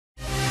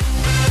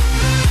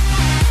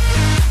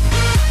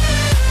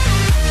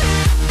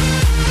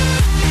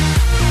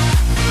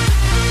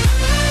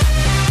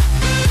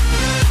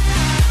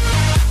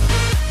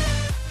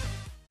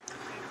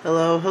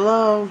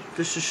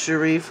This is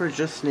Cherie for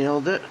Just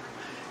Nailed It,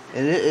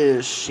 and it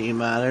is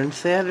SheModern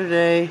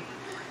Saturday.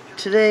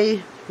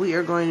 Today we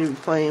are going to be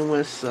playing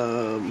with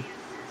some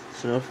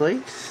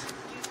snowflakes,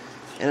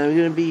 and I'm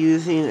going to be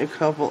using a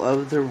couple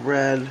of the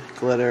red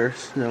glitter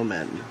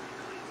snowmen.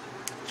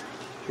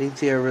 I think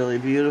they are really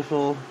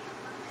beautiful.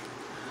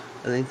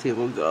 I think they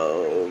will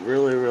go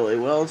really, really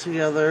well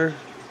together.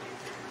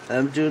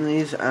 I'm doing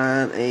these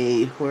on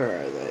a,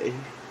 where are they?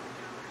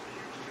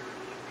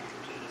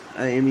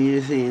 I am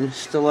using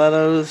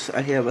stilettos.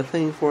 I have a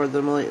thing for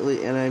them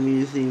lately, and I'm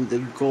using the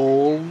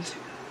gold.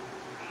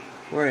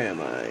 Where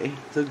am I?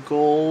 The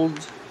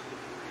gold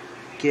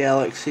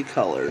galaxy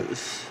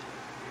colors.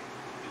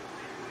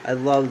 I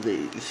love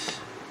these.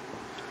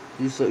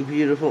 These look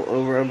beautiful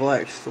over a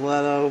black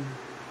stiletto.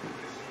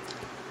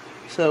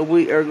 So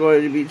we are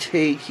going to be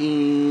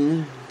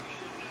taking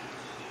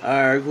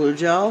our glue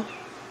gel,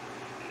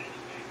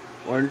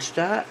 orange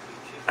dot.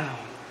 Ow.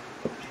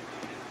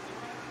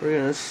 We're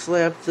going to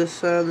slap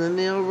this on the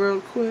nail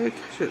real quick.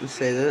 Shouldn't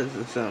say that, it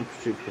doesn't sound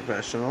too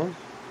professional.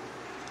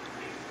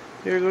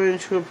 You're going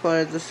to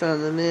apply this on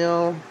the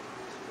nail,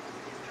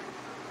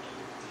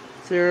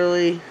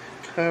 thoroughly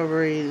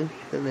covering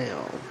the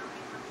nail.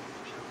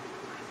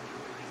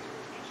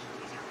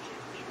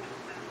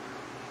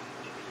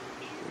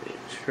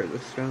 Turn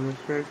this around the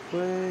correct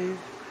way.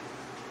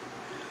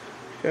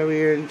 Cover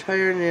your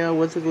entire nail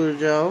with the glue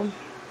gel.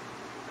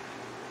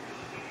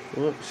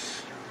 Whoops.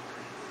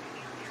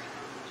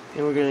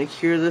 And we're going to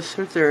cure this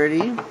for 30.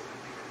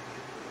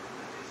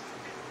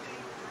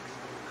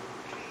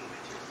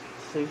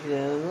 Stick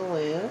that in the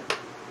lamp.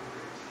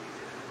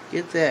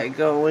 Get that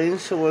going.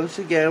 So once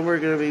again, we're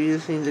going to be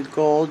using the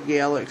gold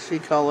galaxy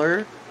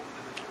color.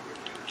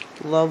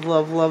 Love,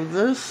 love, love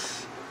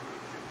this.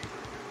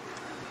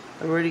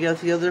 I've already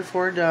got the other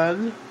 4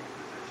 done.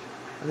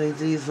 I think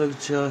these look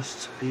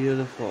just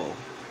beautiful.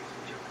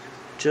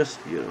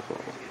 Just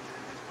beautiful.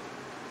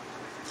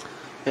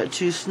 Got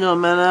 2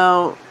 snowmen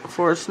out,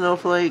 4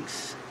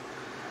 snowflakes.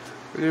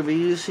 We're going to be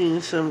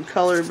using some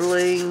color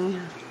bling.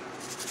 Let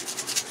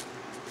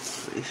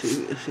me see if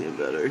you can see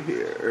better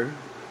here.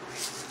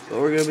 But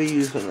we're going to be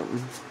using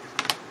them.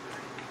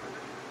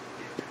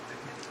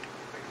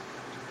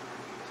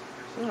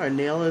 So our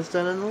nail is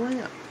done in the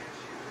lamp.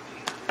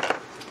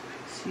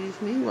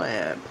 Excuse me while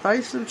I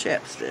apply some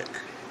chapstick.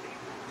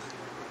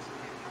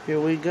 Here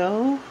we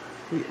go.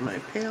 Get my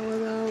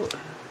palette out.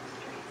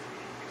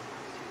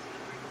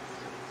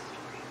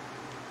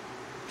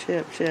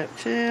 Chap, chap,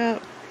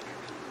 chap.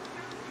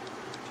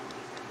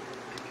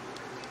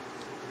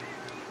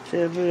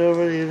 Chap it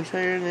over the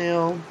entire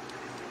nail.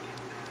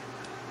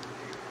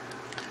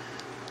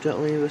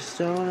 Don't leave a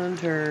stone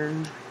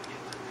unturned.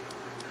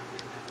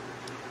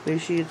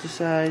 Make sure you get the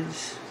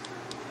sides.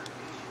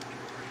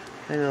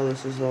 I know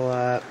this is a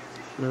lot,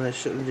 and I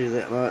shouldn't do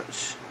that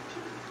much,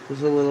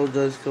 because a little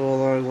does go a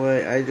long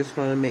way. I just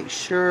want to make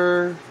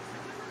sure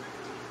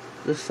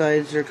the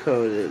sides are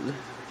coated.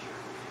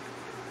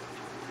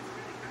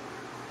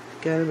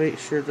 Gotta make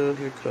sure those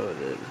are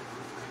coated.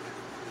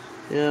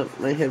 Yep,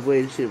 I had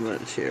way too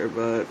much here,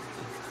 but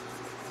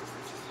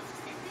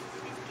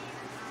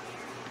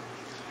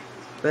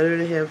better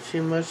to have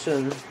too much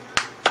than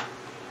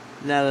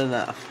not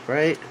enough,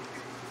 right?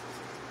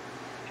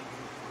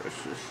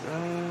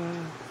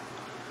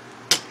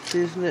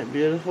 Isn't it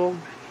beautiful?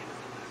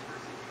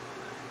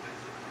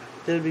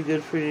 That'd be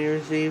good for New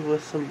Year's Eve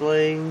with some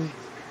bling,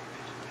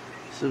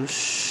 some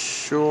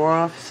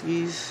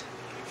Swarovskis.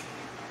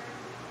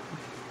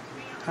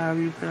 How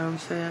do you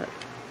pronounce that?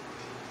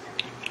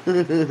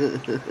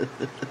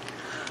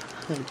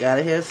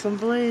 Gotta have some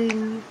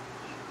bling.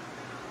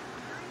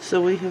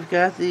 So we have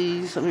got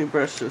these. Let me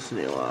brush this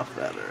nail off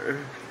better.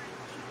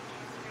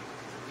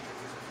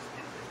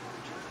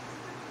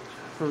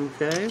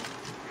 Okay.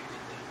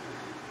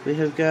 We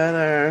have got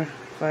our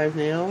 5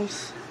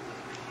 nails.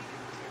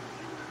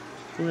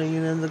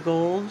 Blinging in the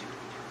gold.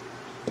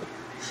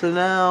 So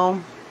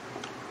now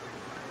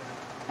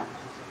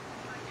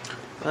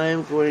I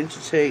am going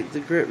to take the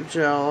grip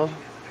gel.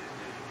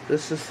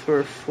 This is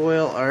for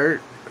foil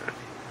art.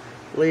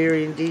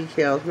 Layering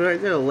decals. We're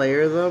not going to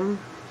layer them.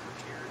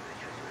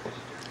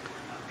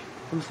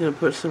 I'm just going to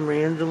put some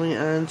randomly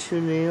on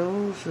 2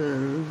 nails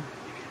and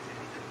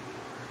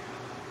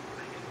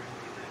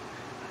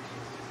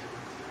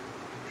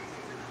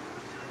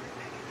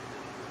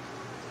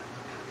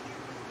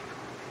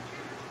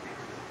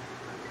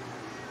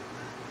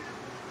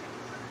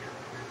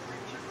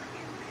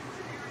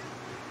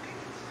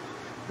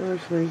oh,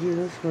 it's making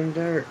this one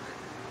dark.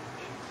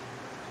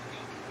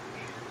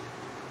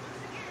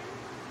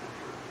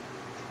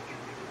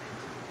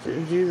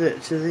 Didn't do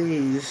that to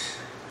these.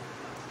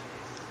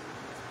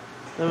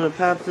 I'm going to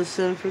pop this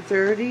in for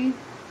 30.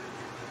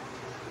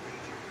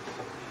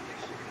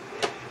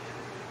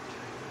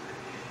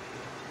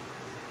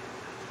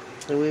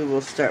 So we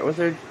will start with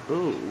our,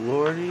 oh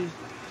lordy.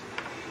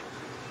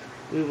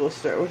 We will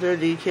start with our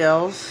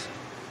decals.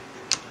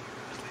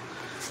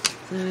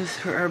 That is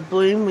for our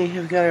bling. We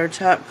have got our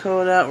top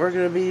coat out. We're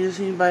going to be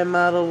using by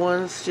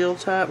Modelones steel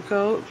top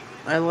coat.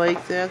 I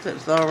like that.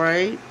 That's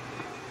alright.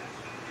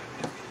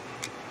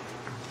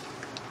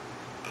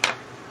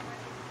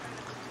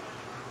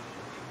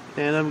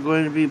 And I'm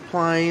going to be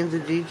applying the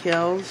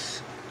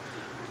decals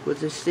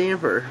with the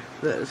stamper.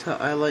 That is how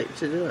I like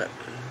to do it.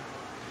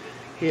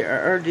 Here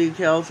are our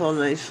decals all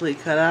nicely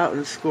cut out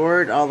and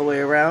scored all the way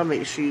around.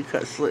 Make sure you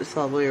cut slits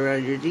all the way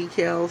around your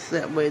decals.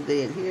 That way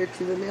they adhere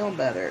to the nail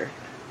better.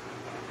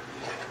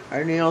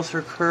 Our nails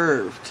are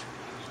curved.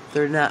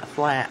 They're not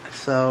flat.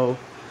 So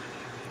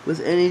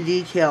with any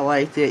decal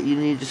like that, you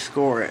need to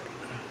score it.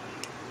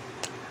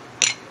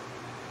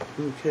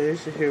 Okay,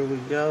 so here we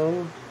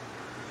go.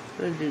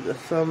 I'm going to do the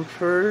thumb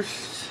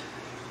first.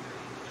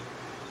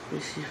 Let me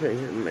see if I can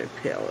get my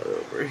palette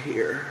over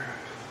here.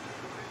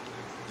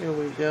 There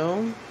we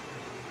go.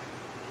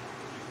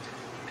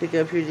 Pick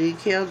up your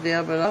decal,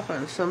 dab it off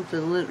on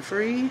something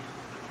lint-free.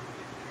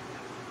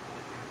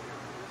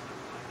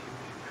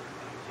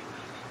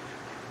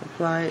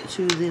 Apply it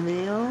to the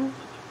nail.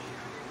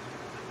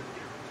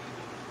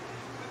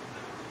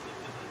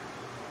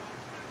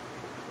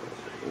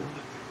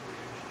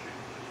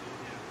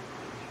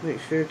 Make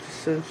sure to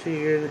center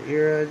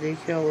your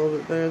decal a little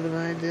bit better than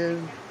I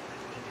did.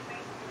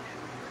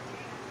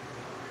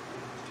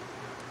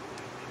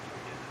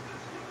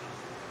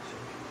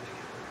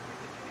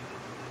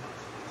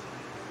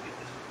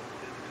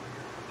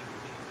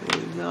 There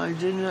you go. I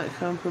did not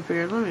come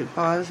prepared. Let me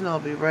pause and I'll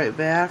be right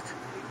back.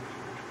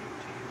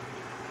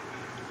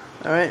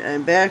 Alright,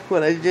 I'm back.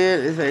 What I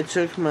did is I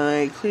took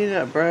my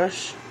cleanup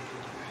brush,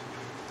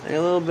 a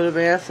little bit of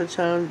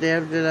acetone,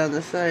 dabbed it on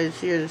the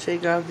sides here to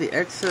take off the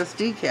excess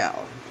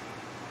decal.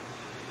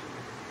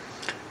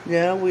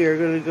 Now we are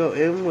going to go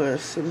in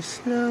with some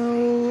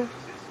snow.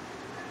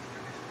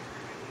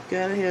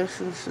 Gotta have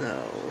some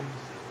snow.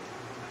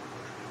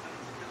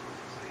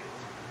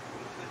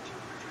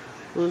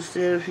 We'll add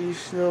a few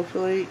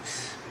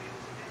snowflakes.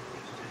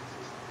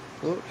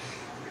 Whoops.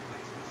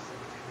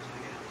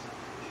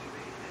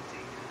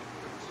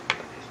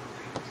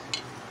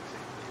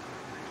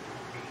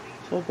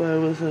 Hope I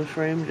was in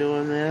frame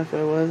doing that. If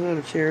I wasn't,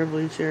 I'm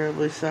terribly,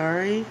 terribly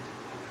sorry.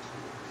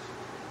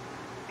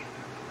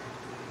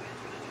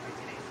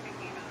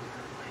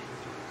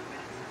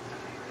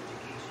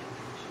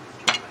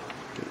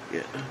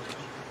 Yeah.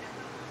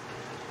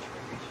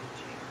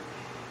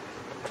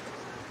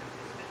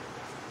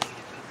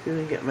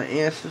 Gonna get my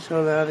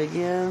acetone out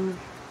again.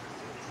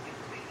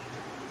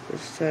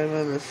 This time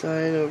on the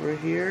side over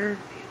here.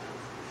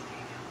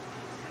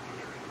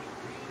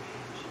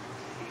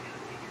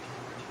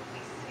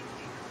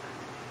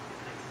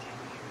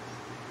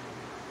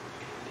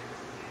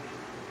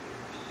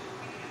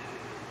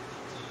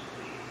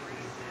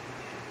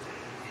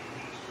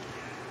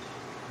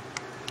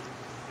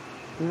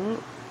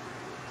 Yep.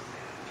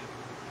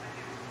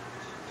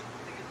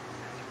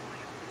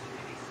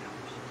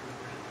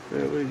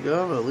 There we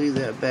go. I'm going to leave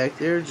that back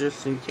there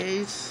just in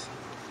case.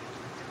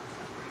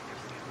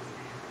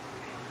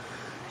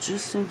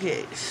 Just in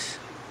case.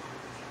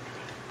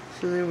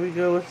 So there we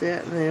go with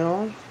that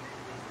nail.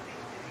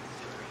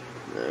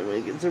 Now I'm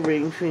going to get the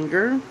ring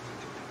finger.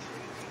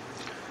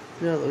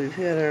 Now that we've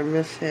had our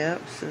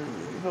mishaps, and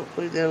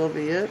hopefully that'll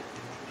be it.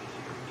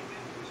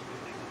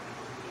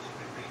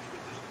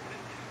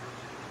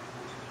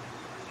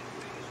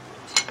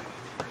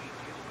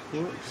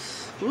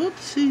 Whoops.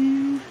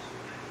 Whoopsie.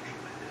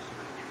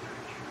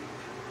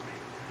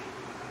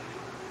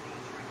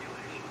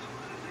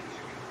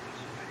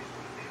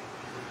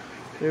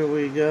 There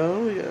we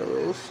go. We got a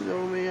little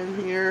snowman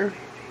here.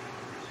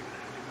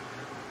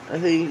 I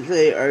think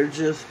they are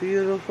just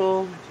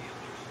beautiful.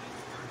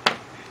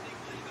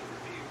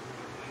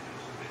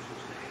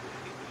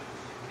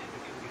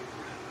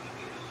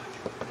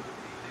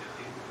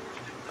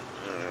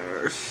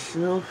 Our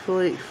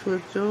snowflake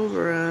flipped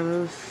over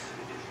on us.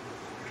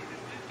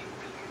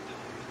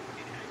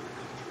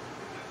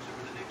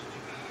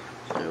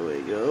 There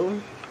we go.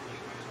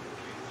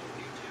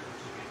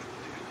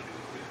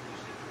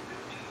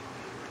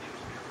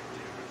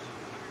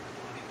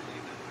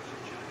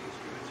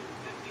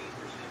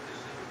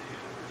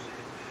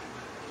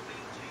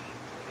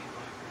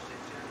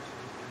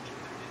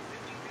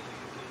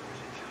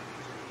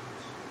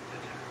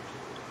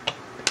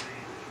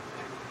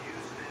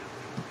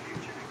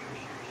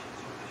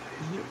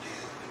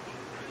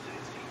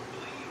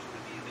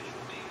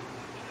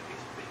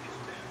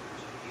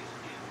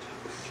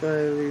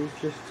 Slide these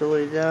just to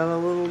lay down a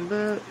little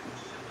bit.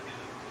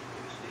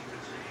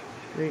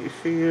 Make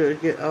sure you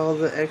get all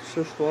the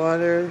excess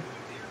water.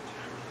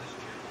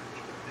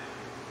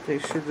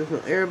 Make sure there's no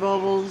air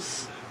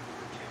bubbles.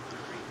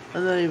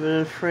 I'm not even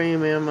in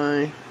frame, am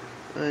I?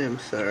 I am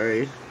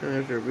sorry. I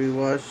have to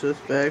rewatch this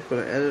back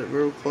when I edit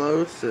real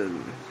close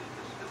and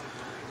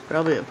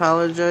probably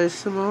apologize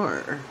some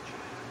more.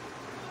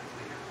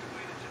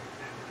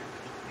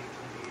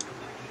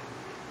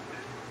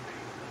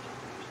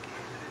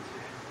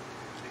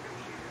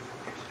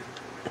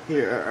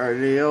 Here are our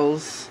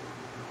nails.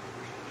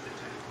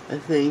 I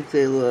think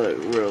they look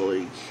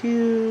really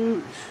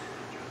cute.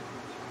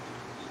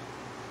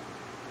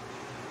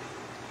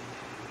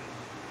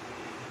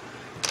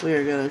 We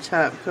are going to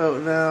top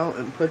coat now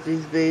and put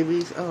these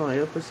babies. Oh, I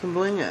gotta put some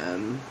bling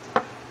on.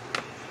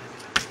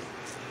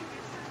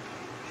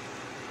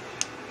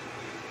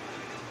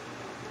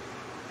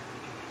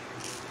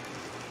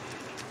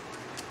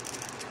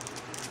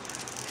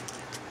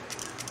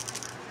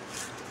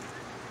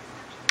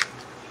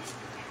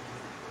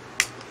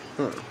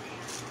 Huh.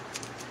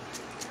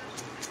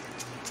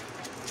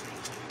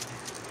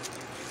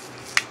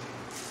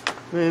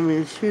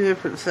 Maybe 2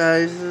 different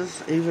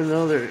sizes, even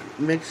though they're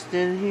mixed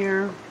in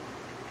here.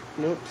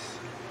 Oops.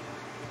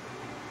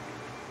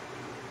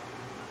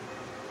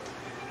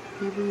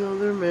 Even though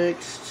they're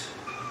mixed.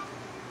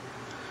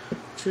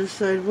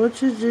 Decide what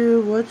to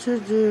do, what to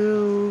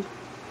do.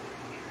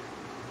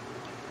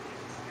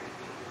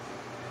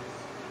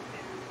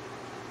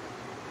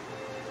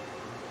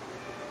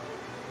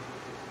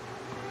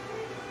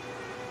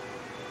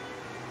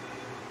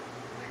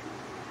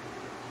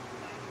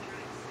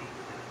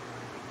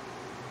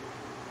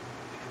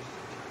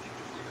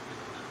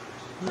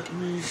 Let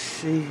me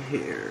see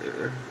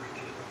here.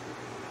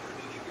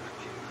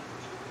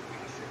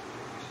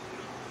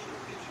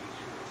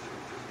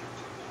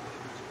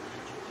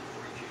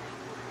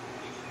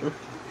 I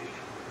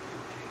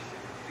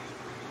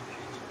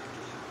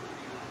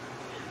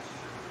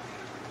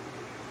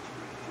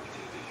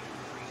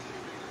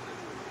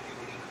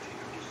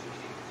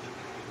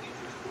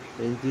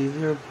think these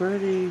are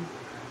pretty.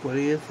 What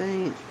do you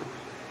think?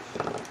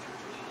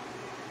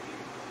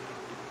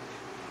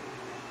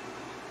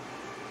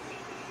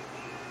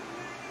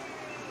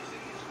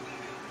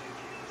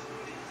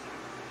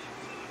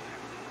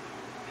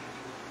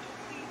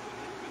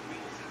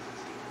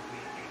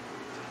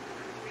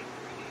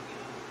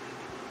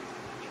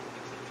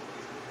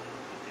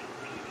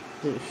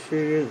 Make sure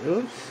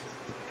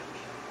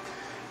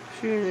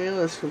your nail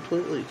is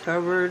completely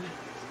covered.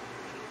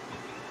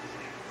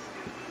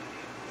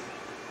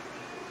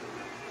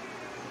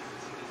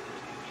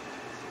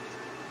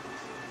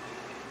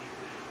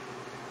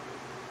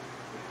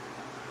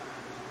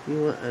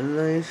 You want a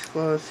nice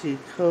glossy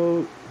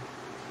coat.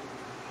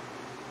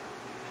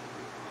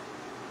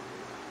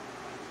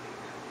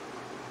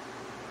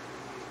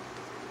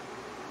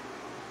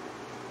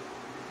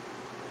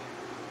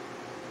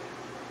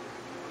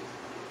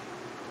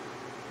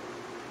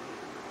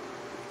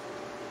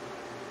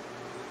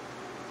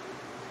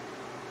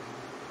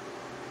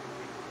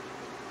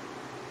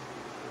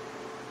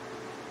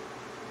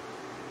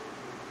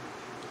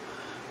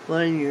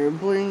 Line your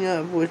bling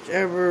up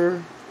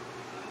whichever.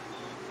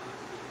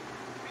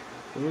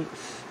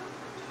 Oops.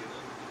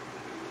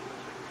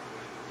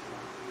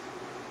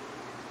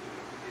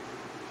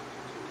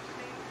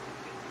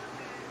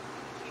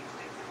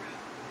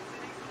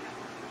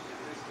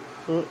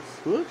 Oops,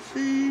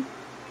 whoopsie.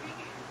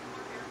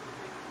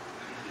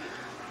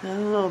 I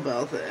don't know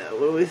about that.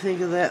 What do we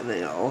think of that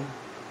nail?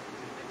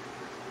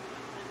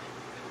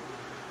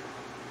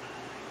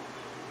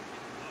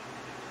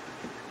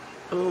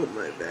 Oh,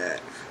 my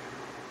back.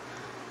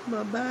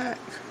 My back.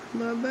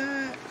 My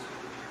back.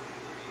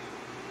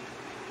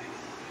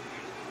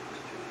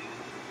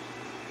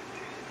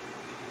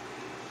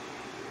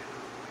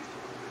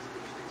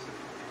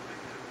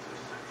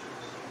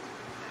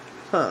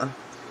 Huh.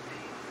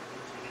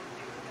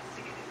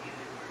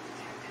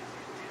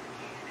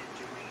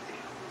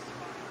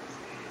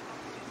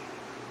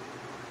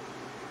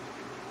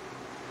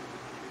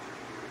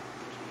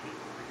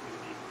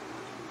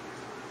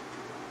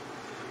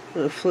 I'm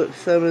going to flip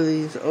some of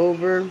these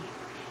over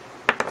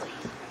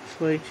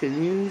so I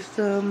can use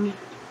them.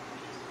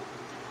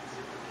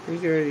 I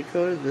think I already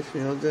coated this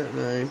nail, didn't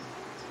I?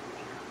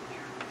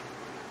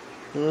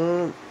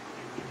 Oh.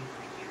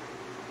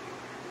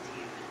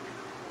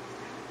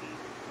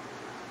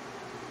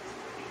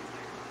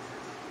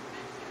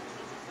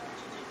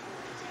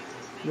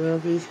 Well,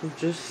 these can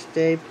just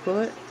stay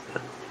put.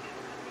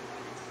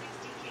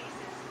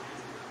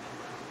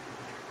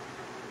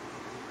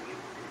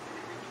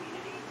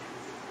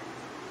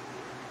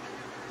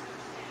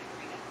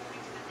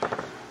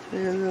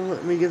 And then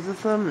let me get the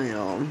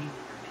thumbnail.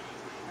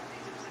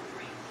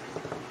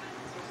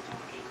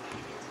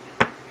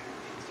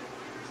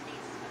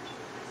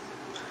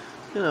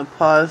 I'm gonna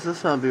pause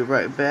this and I'll be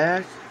right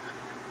back.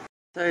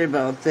 Sorry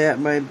about that,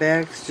 my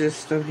back's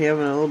just, I'm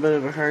having a little bit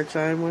of a hard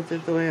time with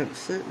it the way I'm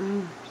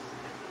sitting.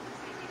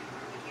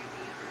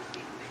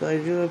 So I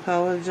do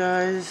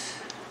apologize.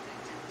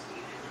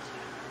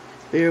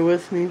 Bear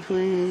with me,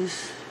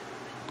 please.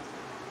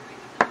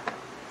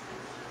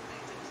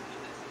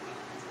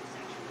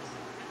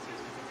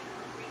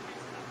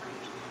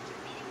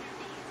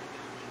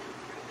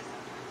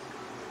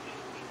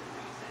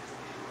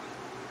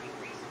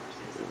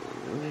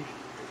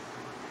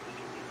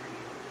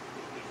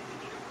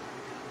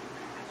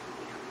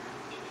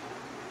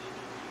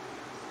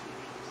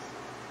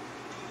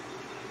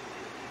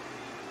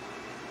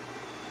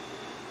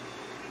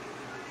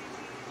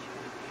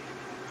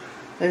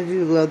 I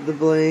do love the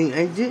bling.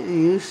 I didn't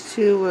used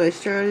to when I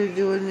started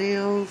doing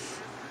nails.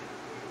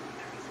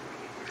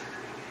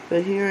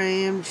 But here I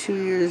am 2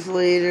 years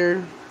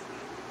later.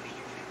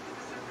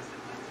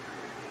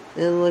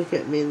 And look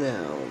at me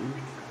now.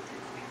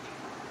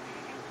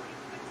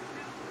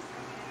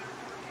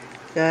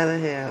 Gotta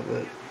have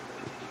it.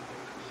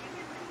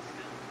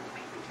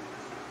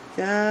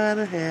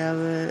 Gotta have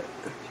it.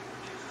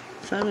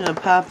 So I'm gonna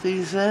pop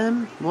these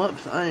in.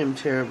 Whoops, I am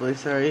terribly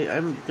sorry.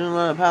 I'm doing a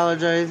lot of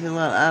apologizing, a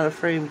lot out of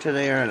frame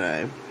today, aren't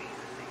I?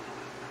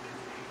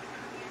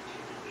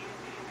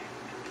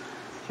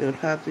 Gonna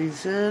pop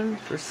these in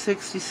for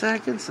 60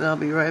 seconds and I'll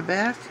be right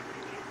back.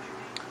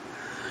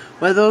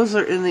 While those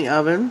are in the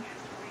oven,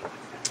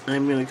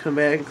 I'm gonna come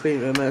back and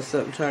clean my mess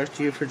up and talk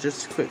to you for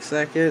just a quick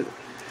second.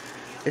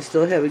 I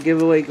still have a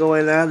giveaway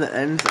going on that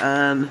ends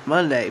on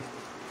Monday.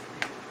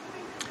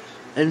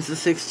 Ends the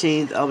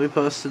 16th. I'll be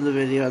posting the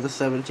video on the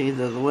 17th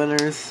of the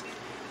winners.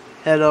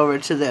 Head over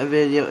to that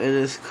video. It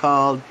is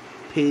called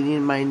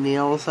Painting My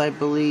Nails, I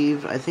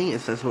believe. I think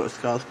it says what it's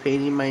called.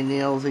 Painting My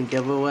Nails and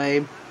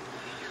Giveaway.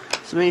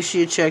 So make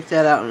sure you check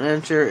that out and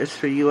enter. It's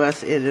for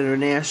US and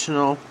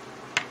international.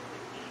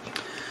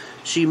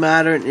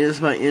 SheModern is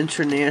my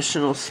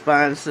international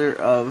sponsor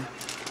of.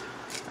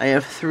 I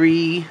have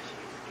three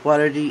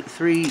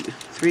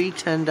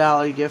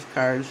 $10 gift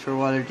cards for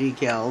water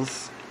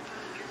decals.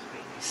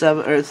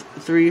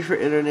 3 for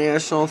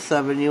international,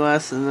 7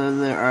 US, and then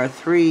there are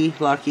 3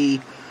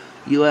 lucky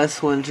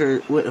US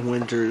winners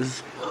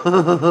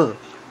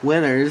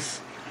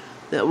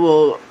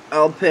that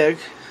I'll pick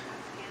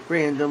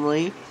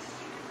randomly,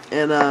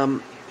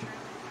 and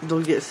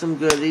they'll get some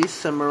goodies.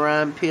 Some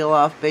Moran peel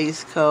off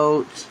base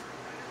coat.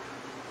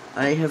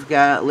 I have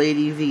got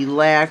Lady V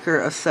lacquer,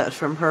 a set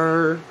from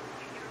her.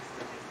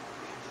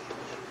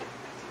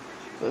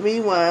 But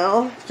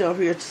meanwhile, don't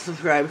forget to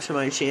subscribe to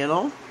my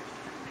channel.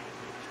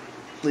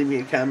 Leave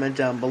me a comment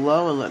down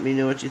below and let me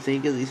know what you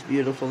think of these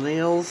beautiful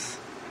nails.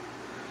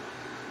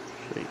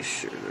 Make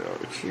sure they're all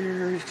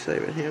cured,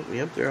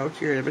 because they're all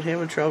cured. I've been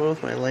having trouble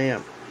with my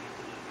lamp.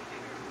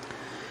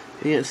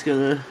 Yeah, it's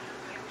gonna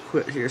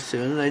quit here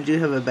soon. And I do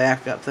have a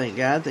backup, thank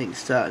God,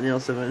 thanks to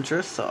Nails of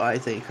Interest, so I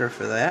thank her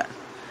for that.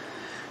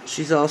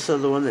 She's also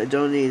the one that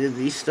donated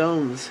these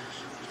stones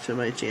to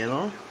my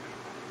channel.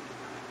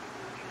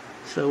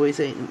 So we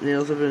thank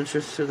Nails of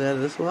Interest for that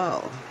as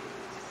well.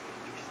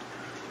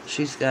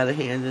 She's got a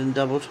hand in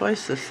double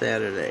twice this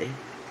Saturday.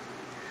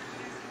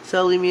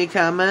 So leave me a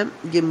comment,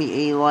 give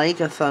me a like,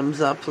 a thumbs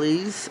up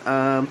please.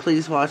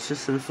 Please watch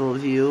this in full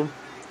view.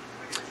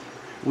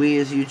 We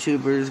as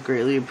YouTubers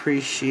greatly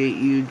appreciate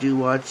you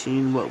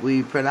watching what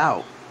we put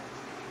out.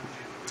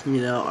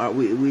 You know,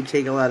 we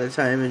take a lot of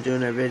time in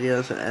doing our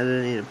videos and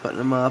editing and putting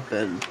them up,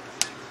 and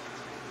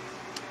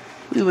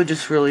we would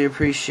just really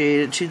appreciate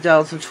it.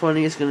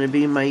 2020 is going to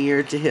be my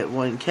year to hit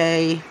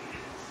 1K.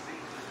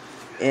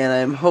 And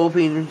I'm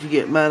hoping to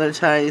get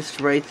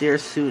monetized right there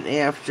soon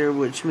after,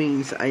 which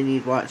means I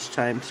need watch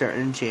time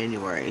starting in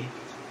January.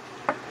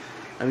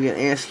 I'm going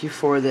to ask you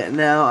for that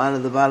now out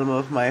of the bottom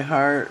of my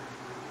heart,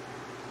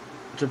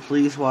 to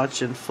please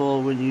watch in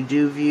full when you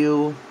do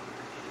view.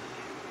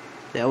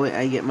 That way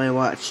I get my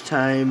watch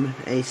time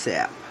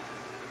ASAP.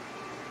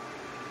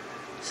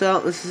 So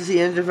this is the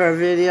end of our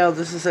video.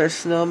 This is our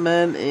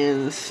snowmen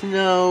in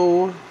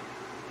snow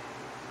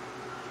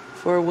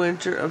for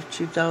winter of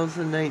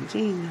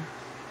 2019.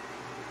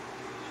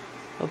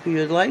 Hope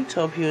you liked,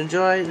 hope you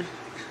enjoyed.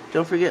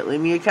 Don't forget,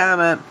 leave me a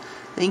comment.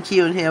 Thank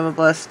you and have a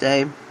blessed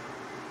day.